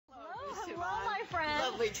Hello, my friend.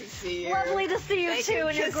 Lovely to see you. Lovely to see you, too,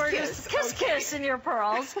 and your gorgeous kiss and your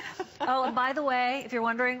pearls. Oh, and by the way, if you're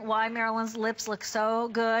wondering why Marilyn's lips look so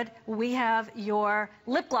good, we have your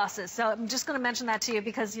lip glosses. So I'm just going to mention that to you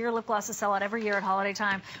because your lip glosses sell out every year at holiday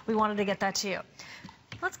time. We wanted to get that to you.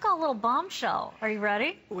 Let's go a little Bombshell. Are you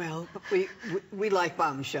ready? Well, we like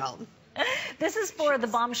Bombshell. This is for the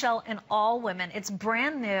Bombshell in all women. It's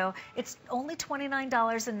brand new. It's only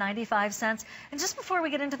 $29.95. And just before we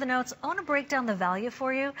get into the notes, I want to break down the value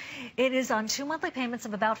for you. It is on 2 monthly payments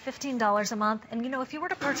of about $15 a month. And, you know, if you were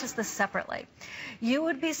to purchase this separately, you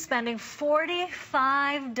would be spending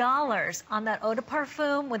 $45 on that eau de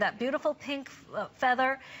parfum with that beautiful pink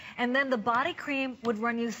feather. And then the body cream would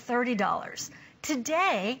run you $30.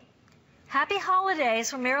 Today, happy holidays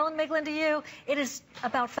from Marilyn Miglin to you. It is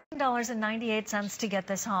about $7.98 to get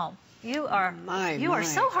this home. You are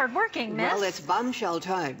so hardworking, miss. Well, it's Bombshell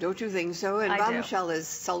time, don't you think so? And Bombshell is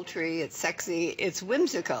sultry, it's sexy, it's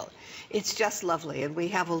whimsical. It's just lovely. And we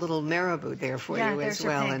have a little marabou there for you as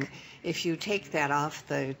well. And if you take that off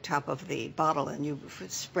the top of the bottle and you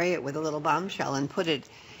spray it with a little Bombshell and put it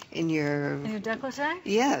in your décolleté?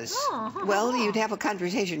 Yes. Well, you'd have a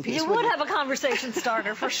conversation piece. You would have a conversation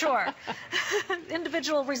starter, for sure.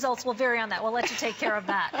 Individual results will vary on that. We'll let you take care of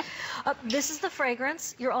that. This is the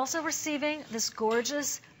fragrance. You're also receiving this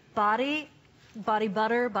gorgeous body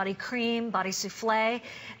butter, body cream, body souffle,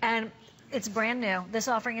 and it's brand new. This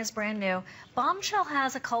offering is brand new. Bombshell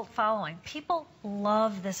has a cult following. People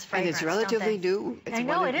love this fragrance. And it's relatively new. I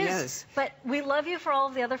know it is. Yes. But we love you for all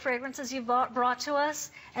of the other fragrances you've brought to us.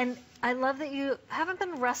 And I love that you haven't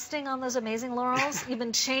been resting on those amazing laurels. You've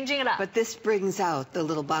been changing it up. But this brings out the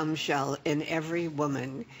little Bombshell in every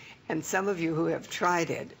woman. And some of you who have tried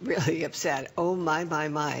it really have said, oh, my.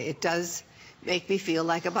 It does make me feel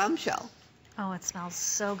like a bombshell. Oh, it smells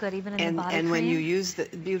so good, even in the body And cream. when you use the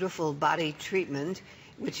beautiful body treatment,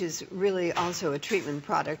 which is really also a treatment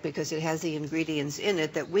product because it has the ingredients in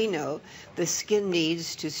it that we know the skin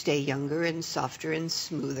needs to stay younger and softer and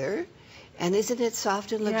smoother. And isn't it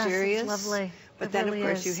soft and luxurious? Yes, it's lovely. But then, of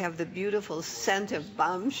course, you have the beautiful scent of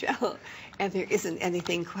Bombshell, and there isn't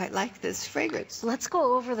anything quite like this fragrance. Let's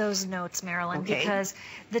go over those notes, Marilyn, because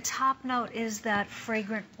the top note is that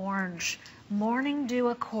fragrant orange, morning dew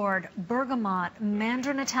accord, bergamot,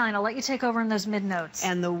 mandarin Italian. I'll let you take over in those mid notes.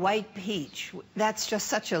 And the white peach, that's just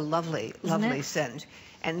such a lovely scent.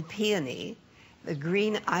 And peony, the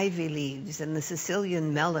green ivy leaves, and the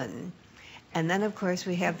Sicilian melon. And then, of course,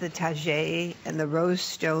 we have the Tajay and the rose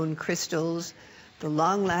stone crystals, the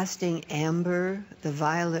long-lasting amber, the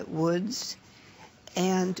violet woods.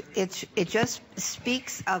 And it just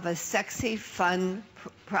speaks of a sexy, fun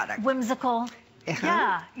product. Whimsical.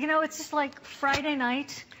 Yeah. You know, it's just like Friday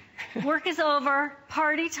night, work is over,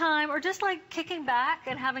 party time, or just like kicking back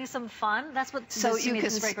and having some fun. That's what you can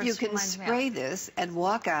spray this and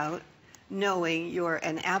walk out knowing you're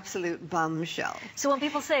an absolute bombshell. So when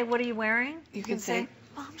people say, what are you wearing? You can say,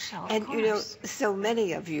 Bombshell, and you know, so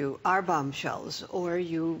many of you are bombshells, or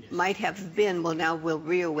you might have been, well, now we'll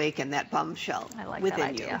reawaken that bombshell within that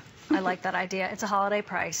idea. I like that idea. It's a holiday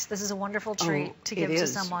price. This is a wonderful treat to give to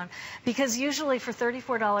someone. Because usually for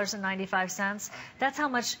 $34.95, that's how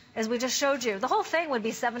much, as we just showed you, the whole thing would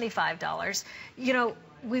be $75. You know,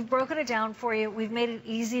 we've broken it down for you. We've made it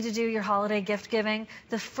easy to do your holiday gift giving.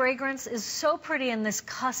 The fragrance is so pretty in this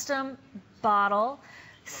custom bottle.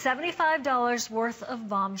 $75 worth of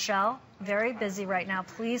Bombshell. Very busy right now.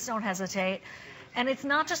 Please don't hesitate. And it's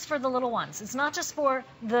not just for the little ones. It's not just for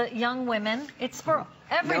the young women. It's for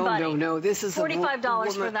everybody. No. This is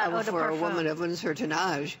 $45 for that eau de for a parfum. woman of un certain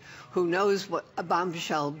age who knows what a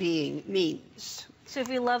bombshell being means. So if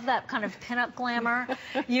you love that kind of pinup glamour,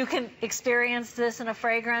 you can experience this in a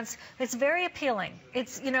fragrance. It's very appealing.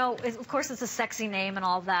 It's, you know, of course it's a sexy name and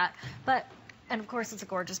all of that, and of course it's a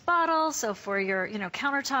gorgeous bottle. So for your, you know,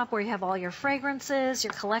 countertop where you have all your fragrances,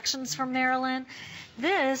 your collections from Marilyn,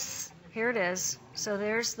 this, here it is. So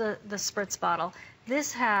there's the spritz bottle.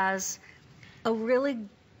 This has a really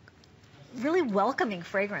welcoming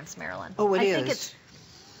fragrance, Marilyn. Oh, I think it's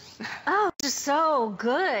just so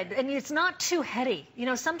good. And it's not too heady. You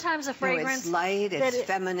know, sometimes a fragrance... No, it's light, it's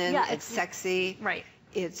feminine, it's sexy. Right.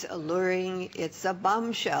 It's alluring, it's a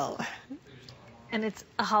bombshell. And it's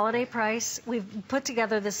a holiday price. We've put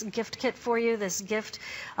together this gift kit for you, this gift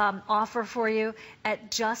offer for you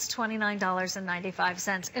at just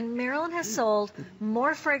 $29.95. And Marilyn has sold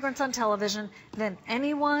more fragrance on television than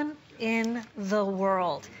anyone in the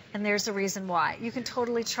world. And there's a reason why. You can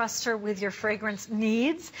totally trust her with your fragrance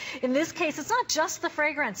needs. In this case, it's not just the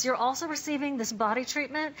fragrance. You're also receiving this body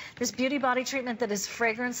treatment, this beauty body treatment that is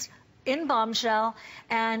fragranced in Bombshell,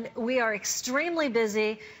 and we are extremely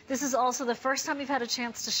busy. This is also the first time you've had a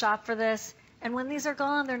chance to shop for this. And when these are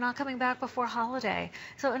gone, they're not coming back before holiday.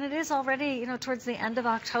 So, and it is already, you know, towards the end of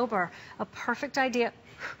October. A perfect idea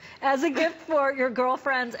as a gift for your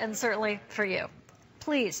girlfriends and certainly for you.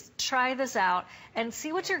 Please try this out and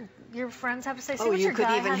see what your friends have to say. See what your guy has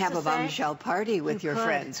to say. You could even have a bombshell party with your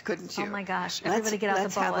friends, couldn't you? Oh my gosh! Everybody get out the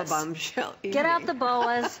boas. Let's have a bombshell evening. Get out the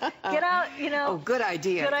boas. Get out, you know. Oh, good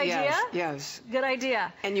idea. Good idea. Yes, yes. Good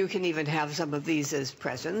idea. And you can even have some of these as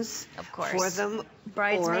presents. Of course. For them.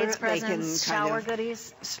 Bridesmaids or presents, they can shower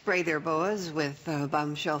goodies. Spray their boas with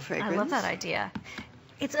bombshell fragrance. I love that idea.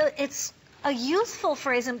 It's a youthful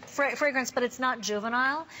fragrance, but it's not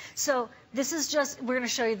juvenile. So this is just, we're going to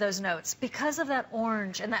show you those notes. Because of that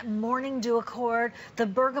orange and that morning dew accord, the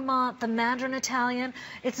bergamot, the mandarin Italian,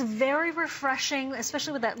 it's very refreshing,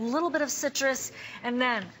 especially with that little bit of citrus. And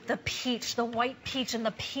then the peach, the white peach and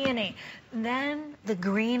the peony. Then the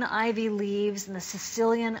green ivy leaves and the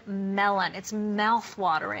Sicilian melon. It's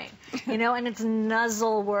mouth-watering, you know, and it's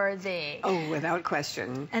nuzzle-worthy. Oh, without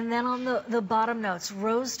question. And then on the bottom notes,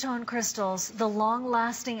 rose-tone crystals, the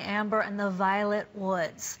long-lasting amber, and the violet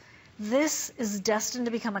woods. This is destined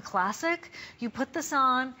to become a classic. You put this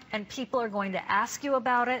on, and people are going to ask you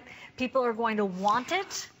about it. People are going to want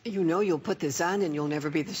it. You know you'll put this on, and you'll never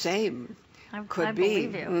be the same. I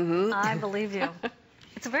believe you. Mm-hmm. I believe you.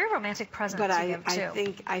 It's a very romantic present to give,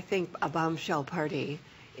 too. I think a bombshell party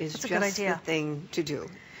is just the thing to do.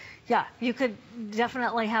 Yeah, you could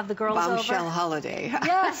definitely have the girls over. Bombshell holiday.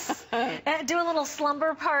 Yes. And do a little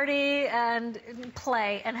slumber party and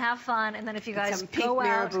play and have fun. And then if you guys some pink go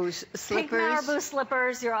marabou slippers. Pink marabou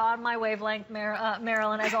slippers. You're on my wavelength,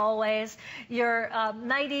 Marilyn, as always. Your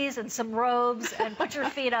nighties and some robes and put your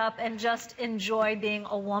feet up and just enjoy being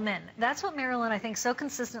a woman. That's what Marilyn, I think, so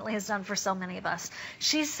consistently has done for so many of us.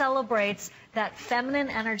 She celebrates that feminine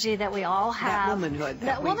energy that we all have. That womanhood.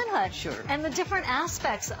 That womanhood. Sure. And the different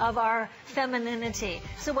aspects of our femininity.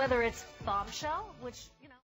 So whether it's Bombshell, which